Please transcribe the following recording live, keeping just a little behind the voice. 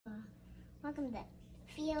Welcome to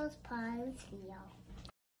Theo's Pause Theo.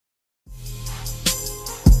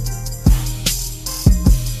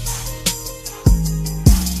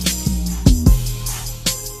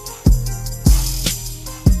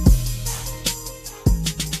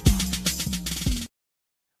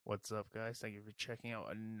 What's up, guys? Thank you for checking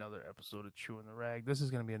out another episode of Chewing the Rag. This is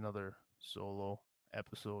going to be another solo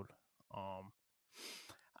episode. I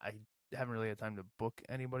haven't really had time to book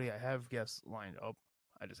anybody. I have guests lined up.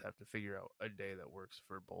 I just have to figure out a day that works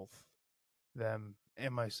for both them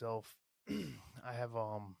and myself. I have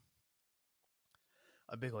a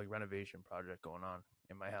big renovation project going on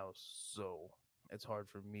in my house, so it's hard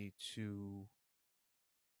for me to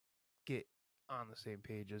get on the same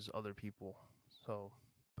page as other people.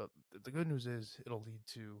 But the good news is it'll lead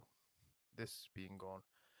to this being gone.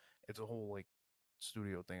 It's a whole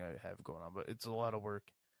studio thing I have going on, but it's a lot of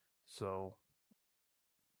work. So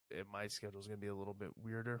my schedule is going to be a little bit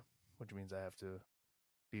weirder, which means I have to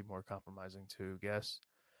be more compromising to guests.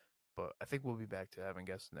 But I think we'll be back to having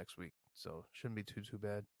guests next week, so shouldn't be too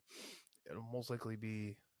bad. It'll most likely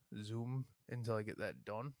be Zoom until I get that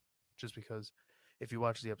done, just because if you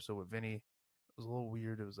watch the episode with Vinny, it was a little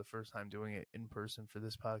weird. It was the first time doing it in person for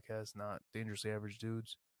this podcast, not Dangerously Average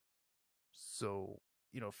Dudes. So,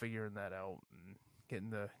 figuring that out and getting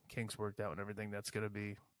the kinks worked out and everything, that's going to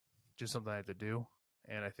be just something I have to do.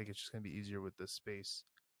 And I think it's just going to be easier with the space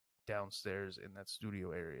downstairs in that studio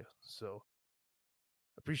area. So,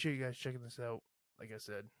 appreciate you guys checking this out. Like I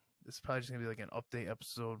said, this is probably just going to be like an update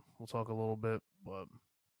episode. We'll talk a little bit, but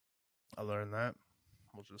other than that,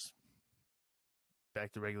 we'll just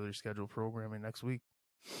back to regular scheduled programming next week.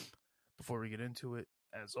 Before we get into it,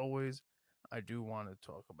 as always, I do want to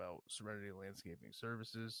talk about Serenity Landscaping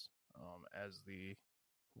Services. As the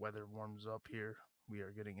weather warms up here, we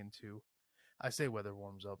are getting into, I say weather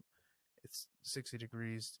warms up, it's 60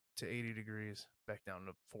 degrees to 80 degrees, back down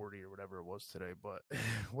to 40 or whatever it was today, but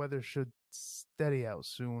weather should steady out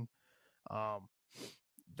soon.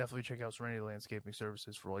 Definitely check out Serenity Landscaping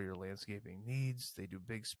Services for all your landscaping needs. They do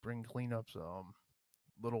big spring cleanups,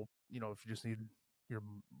 little, if you just need your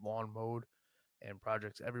lawn mowed, and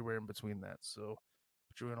projects everywhere in between that. So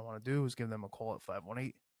what you're going to want to do is give them a call at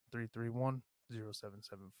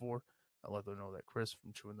 518-331-0774 and let them know that Chris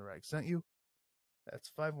from Chewing the Rag sent you.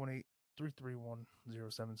 That's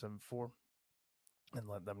 518-331-0774 and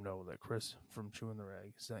let them know that Chris from Chewing the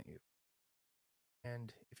Rag sent you.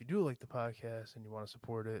 And if you do like the podcast and you want to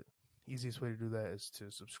support it, easiest way to do that is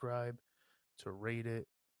to subscribe, to rate it,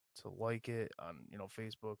 to like it on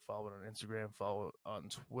Facebook, follow it on Instagram, follow it on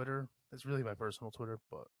Twitter. It's really my personal Twitter,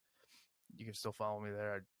 but you can still follow me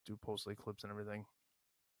there. I do post clips and everything.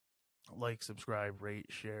 Like, subscribe, rate,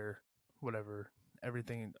 share, whatever,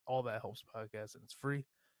 everything, all that helps podcast, and it's free.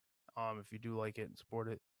 If you do like it and support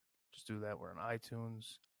it, just do that. We're on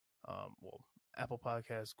iTunes, Apple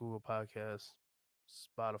Podcasts, Google Podcasts,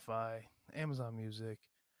 Spotify, Amazon Music,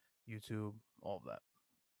 YouTube, all of that.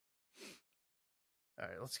 All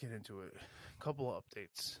right, let's get into it. A couple of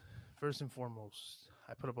updates. First and foremost,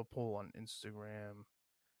 I put up a poll on Instagram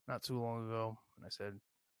not too long ago, and I said,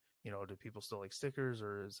 do people still like stickers,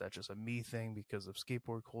 or is that just a me thing because of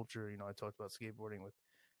skateboard culture? I talked about skateboarding with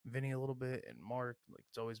Vinny a little bit and Mark.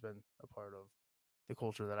 It's always been a part of the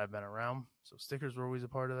culture that I've been around. So stickers were always a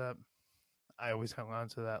part of that. I always hung on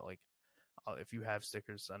to that. If you have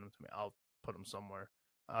stickers, send them to me. I'll put them somewhere.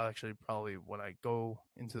 I'll actually probably, when I go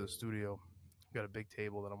into the studio, I've got a big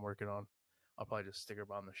table that I'm working on. I'll probably just sticker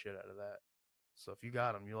bomb the shit out of that. So if you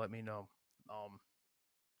got them, you let me know.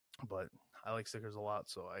 But I like stickers a lot,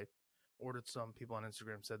 so I ordered some. People on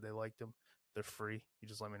Instagram said they liked them. They're free. You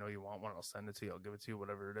just let me know you want one. I'll send it to you. I'll give it to you,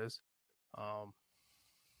 whatever it is.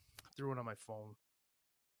 Threw one on my phone.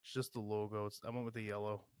 It's just the logo. I went with the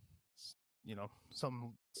yellow. It's,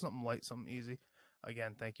 something light, something easy.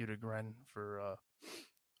 Again, thank you to Gren for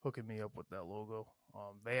hooking me up with that logo.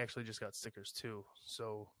 They actually just got stickers too.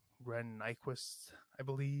 So Gren Nyquist, I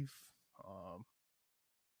believe. Let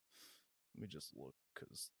me just look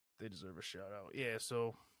because they deserve a shout out. Yeah,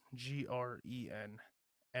 so GrenNyqvist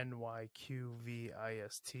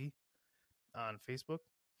on Facebook.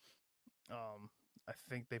 I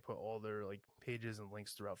think they put all their pages and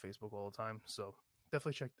links throughout Facebook all the time, so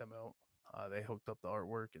definitely check them out. They hooked up the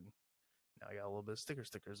artwork, and now I got a little bit of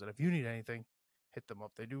stickers. And if you need anything, hit them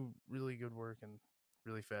up. They do really good work and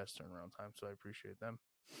really fast turnaround time, so I appreciate them.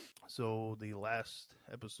 So the last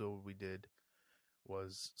episode we did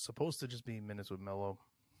was supposed to just be Minutes with Mello.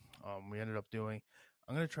 We ended up doing,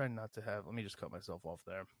 I'm going to try not to have, let me just cut myself off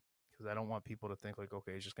there, because I don't want people to think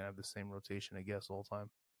okay, he's just going to have the same rotation of guests all the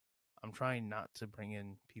time. I'm trying not to bring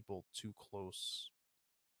in people too close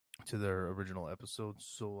to their original episodes.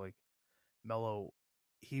 So like Mello,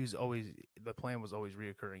 the plan was always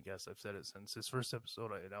reoccurring guests. I've said it since his first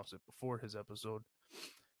episode. I announced it before his episode.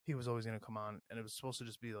 He was always going to come on, and it was supposed to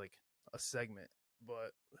just be like a segment,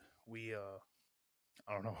 but we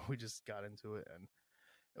I don't know, we just got into it, and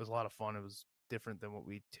it was a lot of fun. It was different than what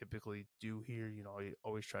we typically do here. You know, I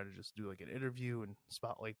always try to just do like an interview and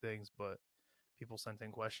spotlight things, but people sent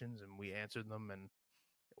in questions and we answered them, and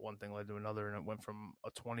one thing led to another, and it went from a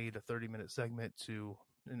 20 to 30-minute segment to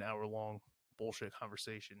an hour long bullshit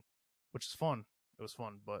conversation, which is fun. It was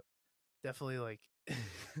fun, but definitely like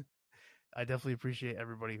I definitely appreciate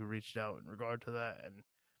everybody who reached out in regard to that. And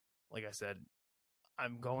like I said,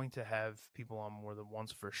 I'm going to have people on more than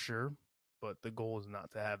once for sure, but the goal is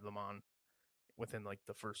not to have them on within like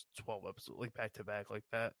the first 12 episodes, like back to back like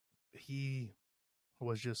that. He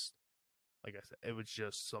was just, like I said, it was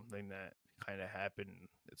just something that kind of happened.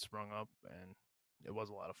 It sprung up, and it was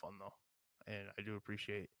a lot of fun though. And I do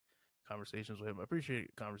appreciate conversations with him. I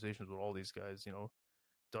appreciate conversations with all these guys. You know,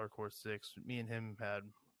 Dark Horse Six. Me and him had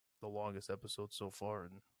the longest episode so far,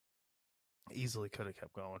 and easily could have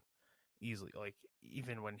kept going. Easily, like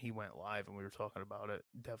even when he went live and we were talking about it,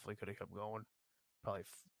 definitely could have kept going. Probably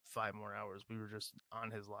 5 more hours. We were just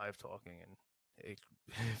on his live talking, and it,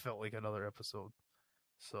 it felt like another episode.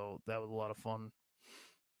 So that was a lot of fun.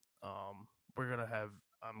 We're gonna have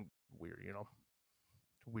I'm weird, you know,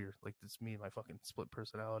 weird. Like it's me and my fucking split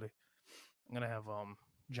personality. I'm gonna have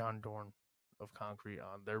John Dorn of Concrete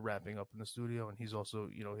on. They're wrapping up in the studio, and he's also,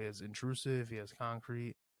 you know, he has Intrusive, he has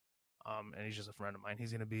Concrete, and he's just a friend of mine.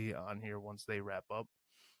 He's gonna be on here once they wrap up.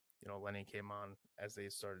 You know, Lenny came on as they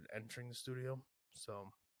started entering the studio,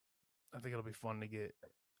 so I think it'll be fun to get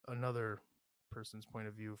another person's point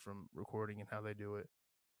of view from recording and how they do it,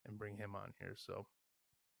 and bring him on here. So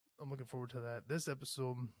I'm looking forward to that. This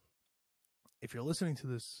episode, if you're listening to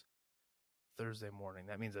this Thursday morning,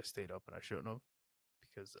 that means I stayed up and I shouldn't have,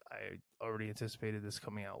 because I already anticipated this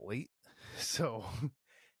coming out late. So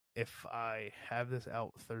if I have this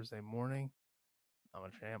out Thursday morning, I'm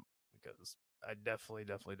a champ, because I definitely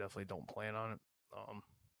don't plan on it.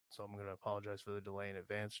 So I'm gonna apologize for the delay in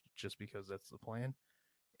advance, just because that's the plan.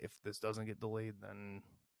 If this doesn't get delayed, then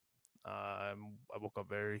I woke up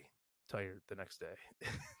very tired the next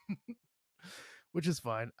day, which is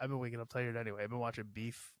fine. I've been waking up tired anyway. I've been watching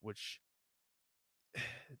Beef, which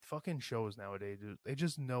fucking shows nowadays, dude. They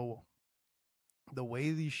just know the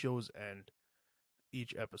way these shows end.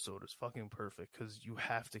 Each episode is fucking perfect because you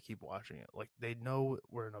have to keep watching it. Like they know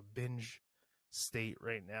we're in a binge state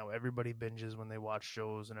right now. Everybody binges when they watch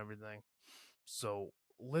shows and everything. So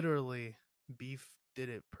literally, Beef did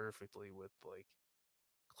it perfectly with like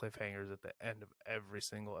cliffhangers at the end of every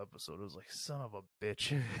single episode. It was like, son of a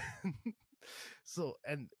bitch. So,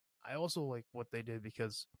 and I also like what they did,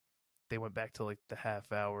 because they went back to like the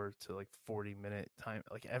half hour to like 40-minute time.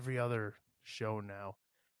 Like every other show now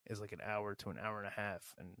is like an hour to an hour and a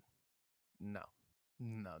half. And no,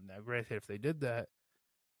 no. Now, granted, if they did that,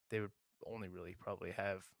 they would only really probably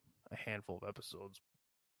have a handful of episodes,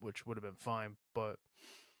 which would have been fine. But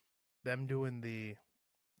them doing the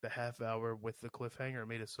half hour with the cliffhanger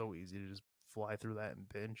made it so easy to just fly through that and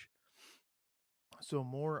binge. So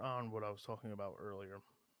more on what I was talking about earlier.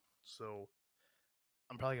 So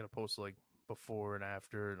I'm probably gonna post like before and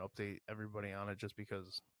after and update everybody on it, just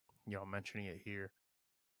because, you know, I'm mentioning it here.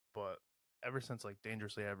 But ever since like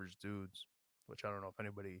Dangerously Average Dudes, which I don't know if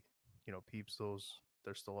anybody, you know, peeps those,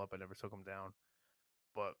 they're still up. I never took them down,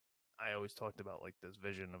 but I always talked about like this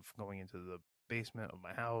vision of going into the basement of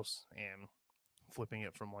my house and flipping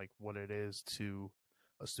it from like what it is to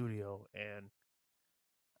a studio. And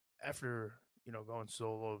after, you know, going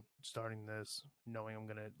solo, starting this, knowing I'm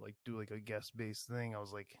gonna like do like a guest based thing, I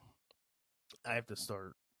was like, I have to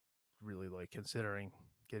start really like considering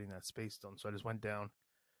getting that space done. So I just went down,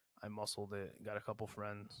 I muscled it, got a couple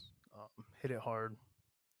friends, hit it hard,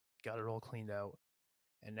 got it all cleaned out,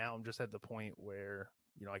 and now I'm just at the point where,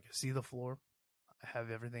 you know, I can see the floor, I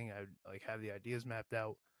have everything, I like have the ideas mapped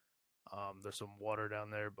out. There's some water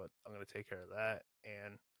down there, but I'm gonna take care of that.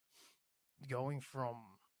 And going from,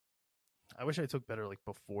 I wish I took better like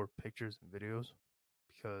before pictures and videos,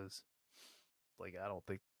 because like I don't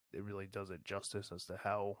think it really does it justice as to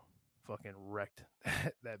how fucking wrecked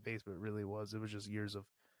that basement really was. It was just years of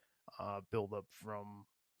build up from,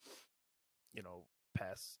 you know,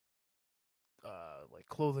 past like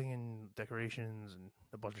clothing and decorations and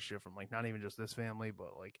a bunch of shit from like not even just this family,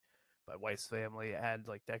 but like my wife's family had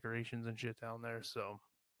like decorations and shit down there. So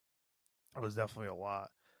it was definitely a lot.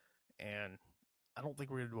 And I don't think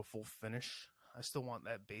we're gonna do a full finish. I still want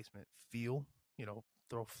that basement feel, you know,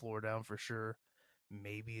 throw floor down for sure,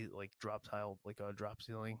 maybe like drop tile, like a drop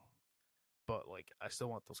ceiling, but like I still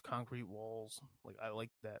want those concrete walls. Like I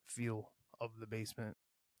like that feel of the basement.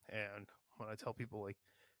 And when I tell people like,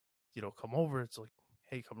 come over, it's like,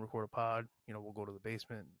 hey, come record a pod. We'll go to the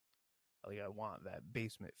basement. Like I want that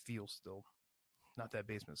basement feel still. Not that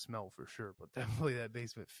basement smell for sure, but definitely that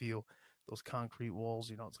basement feel. Those concrete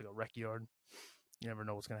walls, it's like a rec yard. You never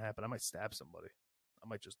know what's gonna happen. I might stab somebody. I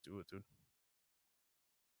might just do it, dude.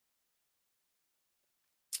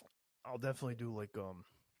 I'll definitely do like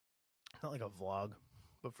not like a vlog,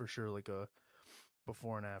 but for sure like a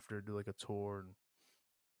before and after. Do like a tour, and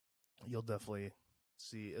you'll definitely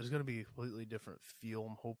see. It's gonna be a completely different feel.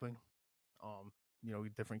 I'm hoping. Um,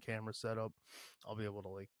 different camera setup. I'll be able to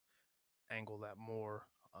like angle that more.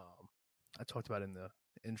 I talked about it in the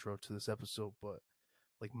intro to this episode, but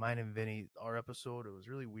like mine and Vinny, our episode, it was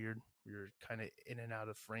really weird. We were kind of in and out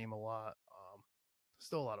of frame a lot.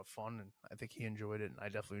 Still a lot of fun, and I think he enjoyed it, and I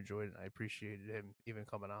definitely enjoyed it, and I appreciated him even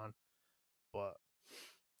coming on. But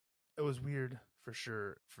it was weird for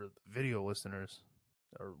sure for the video listeners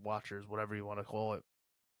or watchers, whatever you want to call it,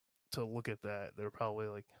 to look at that. They're probably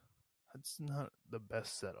like, "That's not the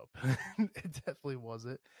best setup." It definitely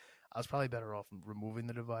wasn't. I was probably better off removing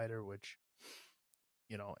the divider, which,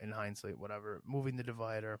 in hindsight, whatever, moving the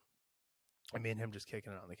divider, I mean, him just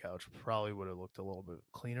kicking it on the couch probably would have looked a little bit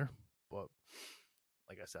cleaner. But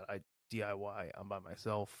like I said, I DIY. I'm by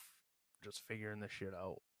myself, just figuring this shit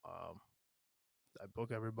out. I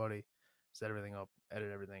book everybody, set everything up,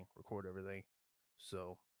 edit everything, record everything.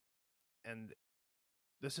 So, and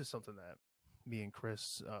this is something that me and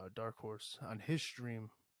Chris, Dark Horse, on his stream,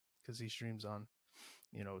 because he streams on,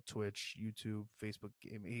 Twitch, YouTube, Facebook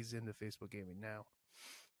gaming. He's into Facebook gaming now.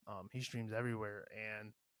 He streams everywhere,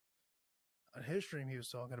 and on his stream, he was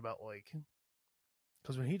talking about like,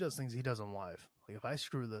 because when he does things, he does them live. Like if I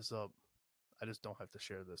screw this up, I just don't have to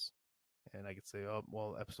share this, and I could say, oh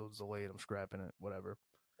well, episode's delayed, I'm scrapping it, whatever.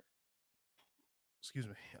 Excuse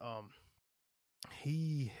me.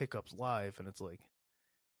 He hiccups live, and it's like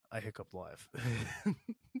I hiccup live.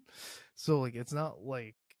 So like it's not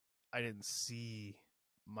like I didn't see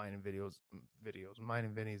mine and mine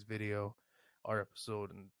and Vinny's video, our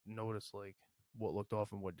episode, and notice like what looked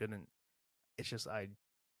off and what didn't. It's just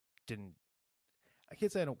didn't I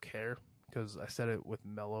can't say I don't care, because I said it with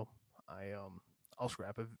Mello. I'll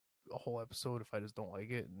scrap a whole episode if I just don't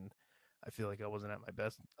like it, and I feel like I wasn't at my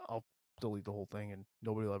best. I'll delete the whole thing, and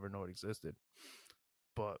nobody will ever know it existed.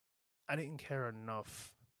 But I didn't care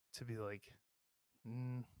enough to be like,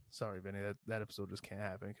 sorry, Benny, that episode just can't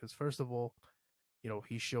happen. Because first of all,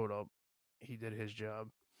 he showed up, he did his job,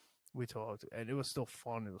 we talked, and it was still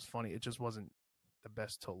fun. It was funny. It just wasn't the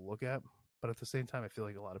best to look at. But at the same time, I feel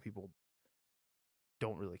like a lot of people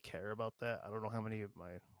don't really care about that. I don't know how many of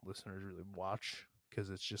my listeners really watch, because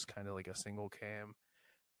it's just kind of like a single cam.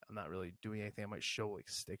 I'm not really doing anything. I might show like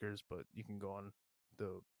stickers, but you can go on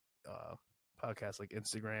the podcast like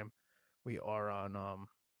Instagram. We are on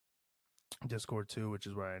Discord too, which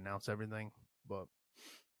is where I announce everything. But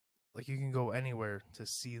like you can go anywhere to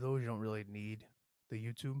see those. You don't really need the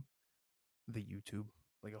YouTube.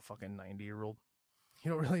 Like a fucking 90-year-old. You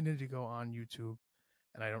don't really need to go on YouTube.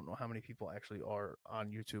 And I don't know how many people actually are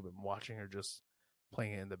on YouTube and watching or just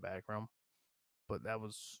playing it in the background. But that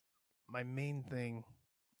was my main thing,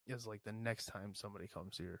 is like the next time somebody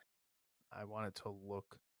comes here, I want it to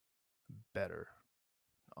look better.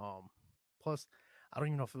 Plus, I don't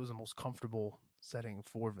even know if it was the most comfortable setting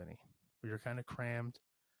for Vinny. We were kind of crammed.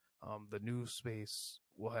 The new space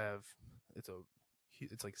will have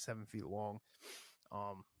it's like 7 feet long.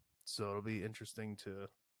 So it'll be interesting to,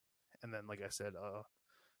 and then like I said,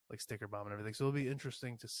 like sticker bomb and everything. So it'll be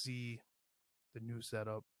interesting to see the new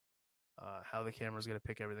setup, how the camera's gonna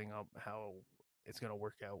pick everything up, how it's gonna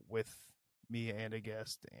work out with me and a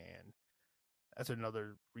guest, and that's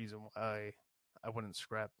another reason why I wouldn't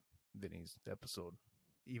scrap Vinny's episode,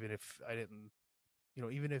 even if I didn't,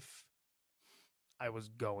 even if I was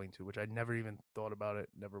going to, which I never even thought about it,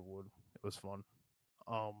 never would. It was fun.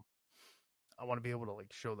 I want to be able to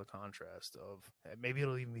like show the contrast of, maybe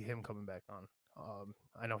it'll even be him coming back on.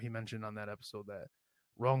 I know he mentioned on that episode that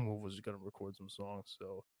Wrong Move was going to record some songs,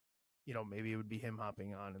 so maybe it would be him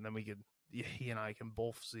hopping on, and then he and I can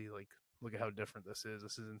both see like, look at how different this is.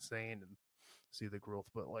 This is insane, and see the growth.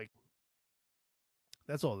 But like,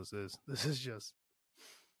 that's all this is. This is just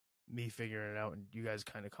me figuring it out, and you guys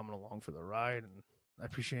kind of coming along for the ride. And I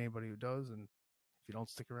appreciate anybody who does. And if you don't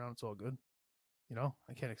stick around, it's all good.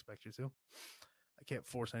 I can't expect you to. I can't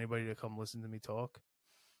force anybody to come listen to me talk,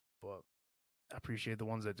 but I appreciate the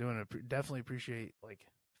ones that do, and I definitely appreciate like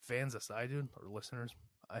fans aside, dude, or listeners.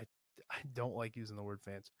 I don't like using the word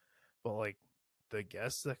fans, but like the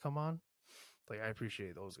guests that come on, like I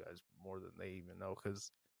appreciate those guys more than they even know,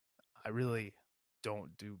 because I really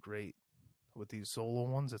don't do great with these solo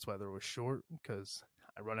ones. That's why they're always short, because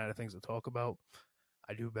I run out of things to talk about.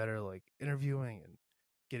 I do better like interviewing and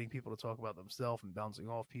getting people to talk about themselves and bouncing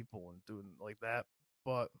off people and doing like that.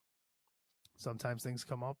 But sometimes things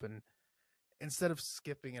come up, and instead of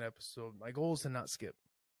skipping an episode, my goal is to not skip.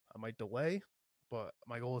 I might delay, but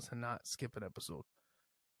my goal is to not skip an episode.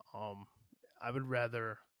 Um, I would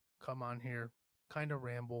rather come on here, kind of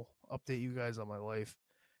ramble, update you guys on my life,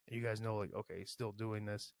 and you guys know, like, okay, still doing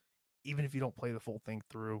this, even if you don't play the full thing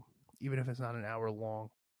through, even if it's not an hour long.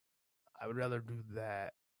 I would rather do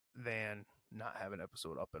that than not have an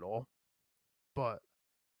episode up at all. But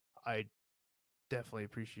I definitely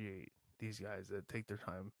appreciate these guys that take their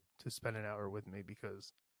time to spend an hour with me,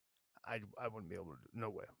 because I wouldn't be able to. No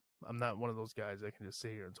way. I'm not one of those guys that can just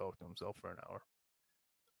sit here and talk to himself for an hour.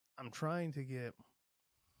 I'm trying to get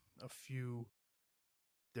a few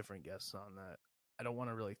different guests on that. I don't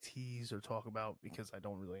want to really tease or talk about, because I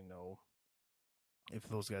don't really know if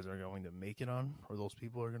those guys are going to make it on, or those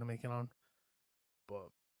people are going to make it on. But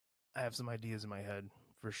I have some ideas in my head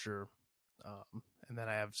for sure. And then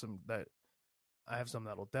I have some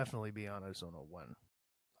that'll definitely be on. I just don't know when.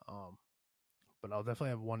 But I'll definitely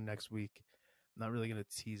have one next week. I'm not really gonna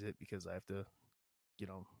tease it, because I have to, you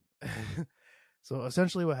know. So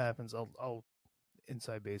essentially, what happens? I'll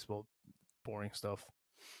inside baseball, boring stuff.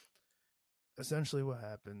 Essentially, what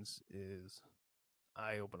happens is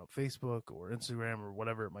I open up Facebook or Instagram or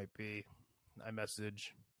whatever it might be. I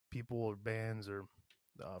message people or bands or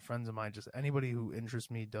friends of mine, just anybody who interests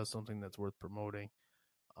me, does something that's worth promoting.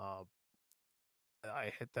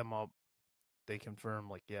 I hit them up. They confirm,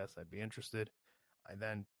 like, yes, I'd be interested. I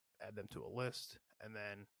then add them to a list. And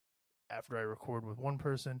then after I record with one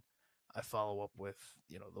person, I follow up with,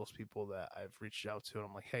 those people that I've reached out to. And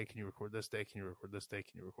I'm like, hey, can you record this day? Can you record this day?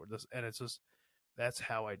 Can you record this? And it's just, that's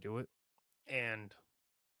how I do it. And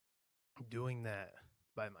doing that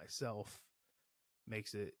by myself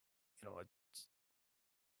makes it,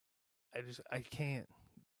 I can't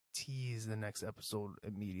tease the next episode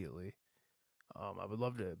immediately. I would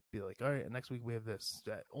love to be like, all right, next week we have this.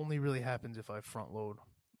 That only really happens if I front load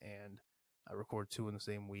and I record 2 in the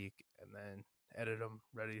same week and then edit them,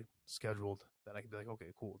 ready, scheduled. Then I can be like,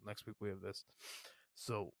 okay, cool. Next week we have this.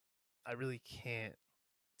 So I really can't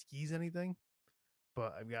tease anything,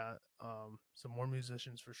 but I've got some more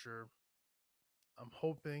musicians for sure. I'm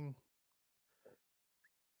hoping.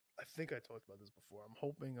 I think I talked about this before. I'm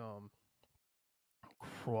hoping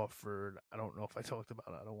Crawford. I don't know if I talked about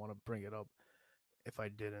it. I don't want to bring it up if I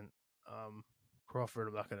didn't. Crawford,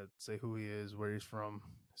 I'm not going to say who he is, where he's from,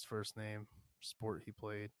 his first name, sport he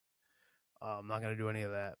played. I'm not going to do any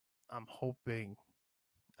of that. I'm hoping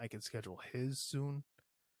I can schedule his soon.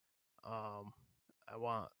 I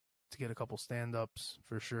want to get a couple stand-ups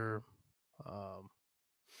for sure.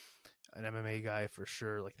 An MMA guy for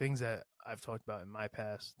sure. Like things that I've talked about in my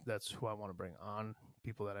past, that's who I want to bring on.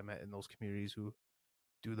 People that I met in those communities who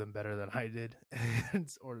do them better than I did,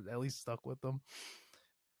 or at least stuck with them.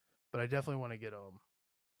 But I definitely want to get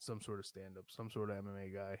some sort of stand-up, some sort of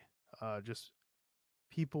MMA guy. Just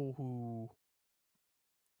people who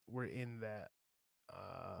were in that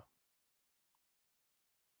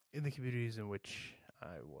in the communities in which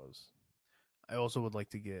I was. I also would like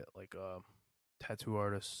to get like tattoo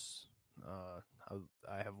artists.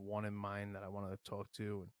 I have one in mind that I want to talk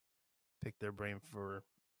to and pick their brain for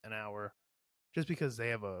an hour, just because they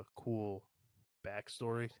have a cool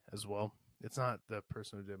backstory as well. It's not the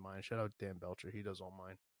person who did mine. Shout out Dan Belcher. He does all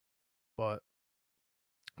mine. But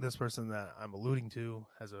this person that I'm alluding to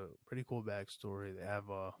has a pretty cool backstory. They have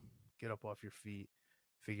a get up off your feet,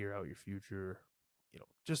 figure out your future.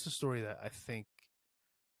 Just a story that I think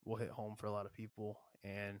will hit home for a lot of people.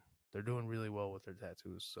 And they're doing really well with their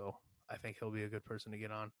tattoos. So I think he'll be a good person to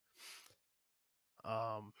get on.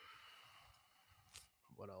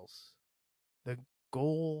 What else? The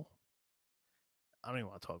goal, I don't even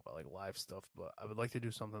want to talk about like live stuff, but I would like to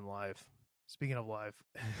do something live. Speaking of live,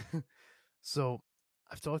 so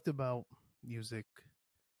I've talked about music,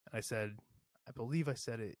 and I believe I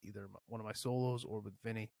said it either one of my solos or with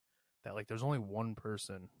Vinny, that like there's only one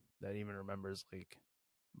person that even remembers like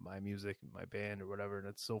my music, my band or whatever. And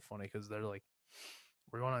it's so funny because they're like,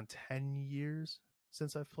 we're going on 10 years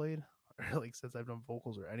since I've played, or like since I've done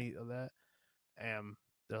vocals or any of that. And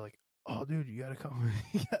they're like, oh, dude, you gotta come,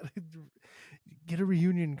 you gotta get a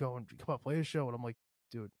reunion going. Come on, play a show. And I'm like,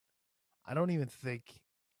 dude, I don't even think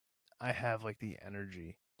I have like the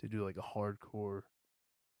energy to do like a hardcore,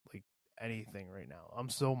 like anything right now. I'm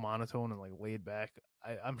so monotone and like laid back.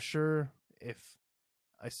 I'm sure if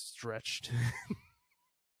I stretched,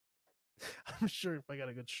 I'm sure if I got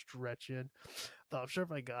a good stretch in, I'm sure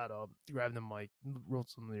if I got up, grabbed the mic, wrote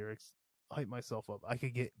some lyrics, hyped myself up, I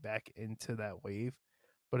could get back into that wave.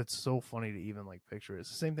 But it's so funny to even like picture it. It's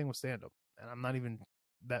the same thing with stand up, and I'm not even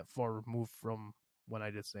that far removed from when I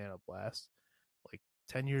did stand up last. Like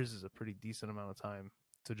 10 years is a pretty decent amount of time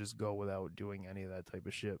to just go without doing any of that type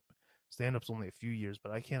of shit. Stand up's only a few years,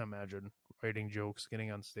 but I can't imagine writing jokes,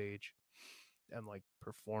 getting on stage, and like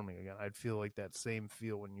performing again. I'd feel like that same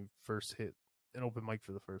feel when you first hit an open mic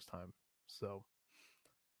for the first time. So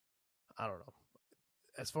I don't know.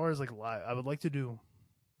 As far as like live, I would like to do.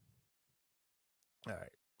 All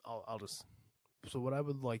right, I'll just. So what I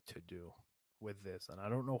would like to do with this, and I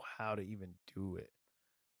don't know how to even do it,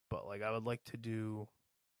 but like I would like to do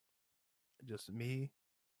just me,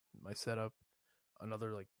 my setup,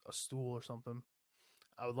 another like a stool or something.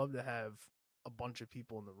 I would love to have a bunch of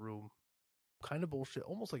people in the room, kind of bullshit,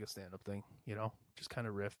 almost like a stand up thing, just kind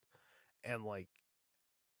of riff and like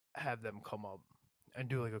have them come up and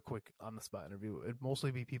do like a quick on the spot interview. It'd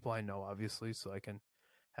mostly be people I know, obviously, so I can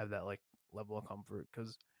have that like level of comfort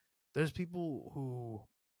because there's people who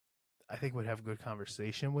I think would have good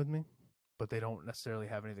conversation with me, but they don't necessarily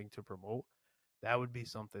have anything to promote. That would be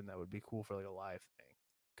something that would be cool for like a live thing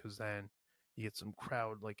because then you get some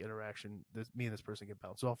crowd like interaction. Me and this person can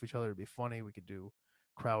bounce off each other. It'd be funny. We could do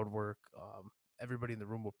crowd work. Everybody in the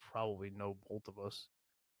room will probably know both of us.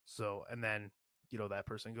 So, and then, that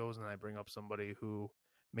person goes and I bring up somebody who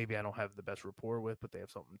maybe I don't have the best rapport with, but they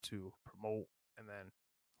have something to promote and then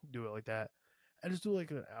do it like that. I just do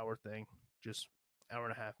like an hour thing, just hour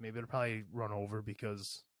and a half. Maybe it'll probably run over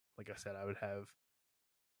because, like I said, I would have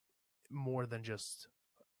more than just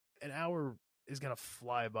an hour is going to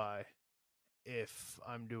fly by if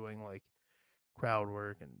I'm doing like crowd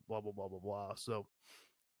work and blah, blah, blah, blah, blah. So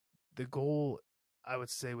the goal, I would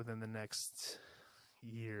say within the next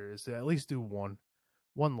year is to at least do one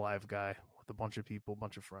live guy with a bunch of people,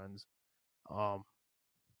 bunch of friends.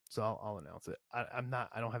 So I'll announce it. I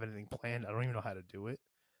don't have anything planned. I don't even know how to do it.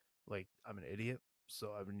 Like I'm an idiot,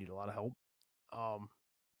 so I would need a lot of help. Um,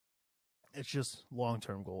 it's just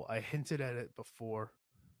long-term goal. I hinted at it before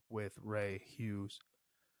with Ray Hughes,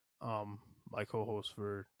 my co-host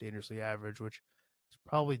for Dangerously Average, which is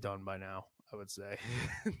probably done by now, I would say.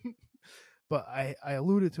 But I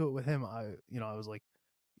alluded to it with him. I was like,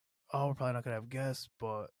 oh, we're probably not gonna have guests,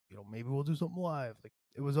 but maybe we'll do something live. Like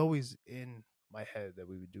it was always in my head that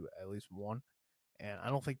we would do at least one, and I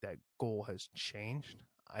don't think that goal has changed.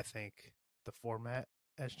 I think the format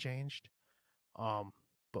has changed.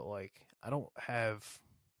 But like I don't have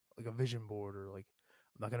like a vision board or like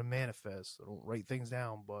I'm not gonna manifest. I don't write things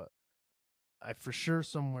down, but I for sure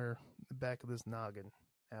somewhere in the back of this noggin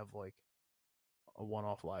have like a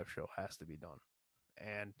one-off live show has to be done,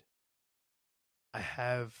 and I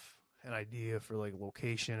have an idea for like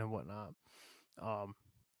location and whatnot.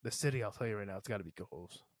 The city, I'll tell you right now, it's got to be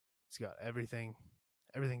Cohoes. It's got everything.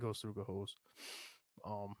 Everything goes through Cohoes.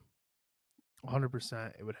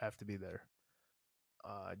 100%, it would have to be there.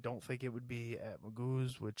 I don't think it would be at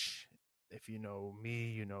Magoo's, which, if you know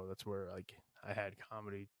me, that's where like I had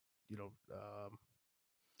comedy.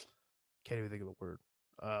 Can't even think of the word.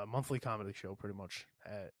 Monthly comedy show, pretty much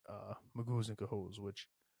at Magoo's and Cohoes, which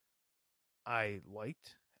I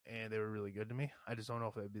liked, and they were really good to me. I just don't know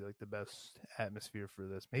if that'd be like the best atmosphere for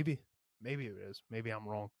this. Maybe it is. Maybe I'm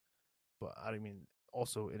wrong, but I mean,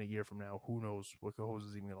 also in a year from now, who knows what Cohoes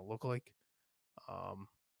is even gonna look like?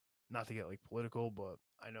 Not to get like political, but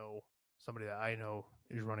I know somebody that I know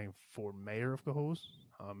is running for mayor of Cohoes.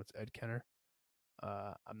 It's Ed Kenner.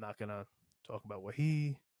 I'm not gonna talk about what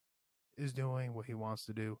he is doing, what he wants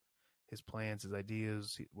to do, his plans, his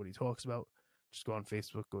ideas, what he talks about. Just go on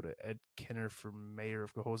Facebook, go to Ed Kenner for mayor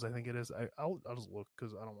of Cohoes. I think it is. I'll just look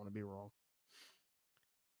because I don't want to be wrong.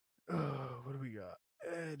 What do we got?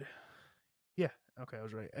 Ed. Yeah, okay, I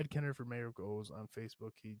was right. Ed Kenner for mayor of Cohoes on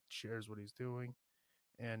Facebook. He shares what he's doing,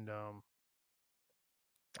 and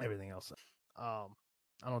everything else. I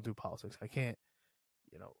don't do politics. I can't.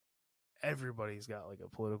 Everybody's got like a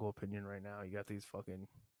political opinion right now. You got these fucking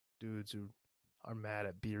dudes who are mad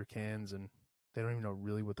at beer cans and they don't even know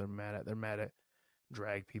really what they're mad at. They're mad at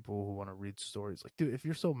drag people who want to read stories. Like, dude, if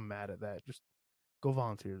you're so mad at that, just go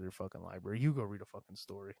volunteer to your fucking library. You go read a fucking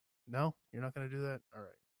story. No, you're not gonna do that. All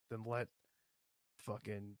right, then let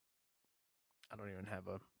fucking I don't even have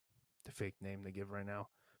the fake name to give right now.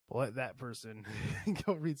 But let that person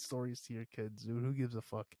go read stories to your kids, dude. Who gives a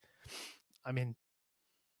fuck? I mean,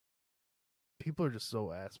 people are just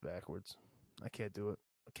so ass backwards. I can't do it.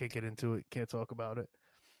 can't get into it, can't talk about it.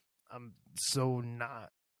 I'm so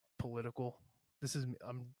not political.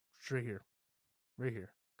 I'm straight here, right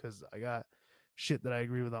here, because I got shit that I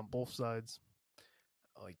agree with on both sides.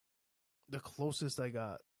 Like the closest I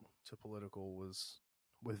got to political was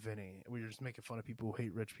with Vinny. We were just making fun of people who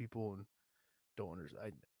hate rich people and don't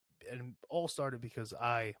understand. And it all started because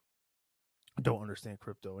I don't understand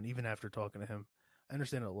crypto, and even after talking to him, I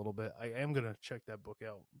understand it a little bit. I am gonna check that book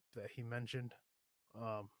out that he mentioned,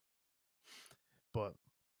 um, but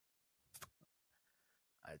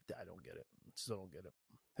I don't get it. Still don't get it.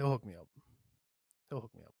 He'll hook me up. He'll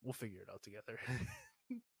hook me up. We'll figure it out together.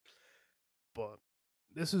 But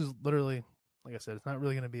this is literally, like I said, it's not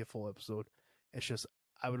really going to be a full episode. It's just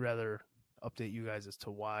I would rather update you guys as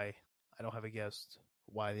to why I don't have a guest,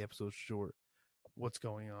 why the episode's short, what's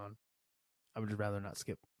going on. I would just rather not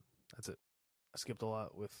skip. That's it. I skipped a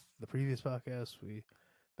lot with the previous podcast. We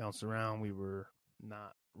bounced around. We were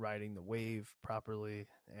not riding the wave properly,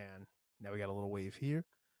 and now we got a little wave here.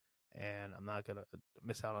 And I'm not gonna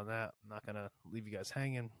miss out on that. I'm not gonna leave you guys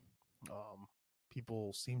hanging.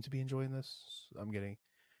 People seem to be enjoying this. I'm getting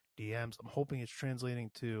DMs. I'm hoping it's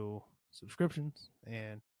translating to subscriptions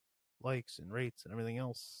and likes and rates and everything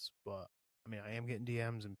else. But I mean, I am getting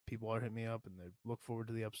DMs and people are hitting me up and they look forward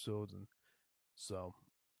to the episodes. And so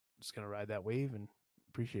I'm just going to ride that wave and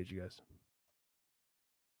appreciate you guys.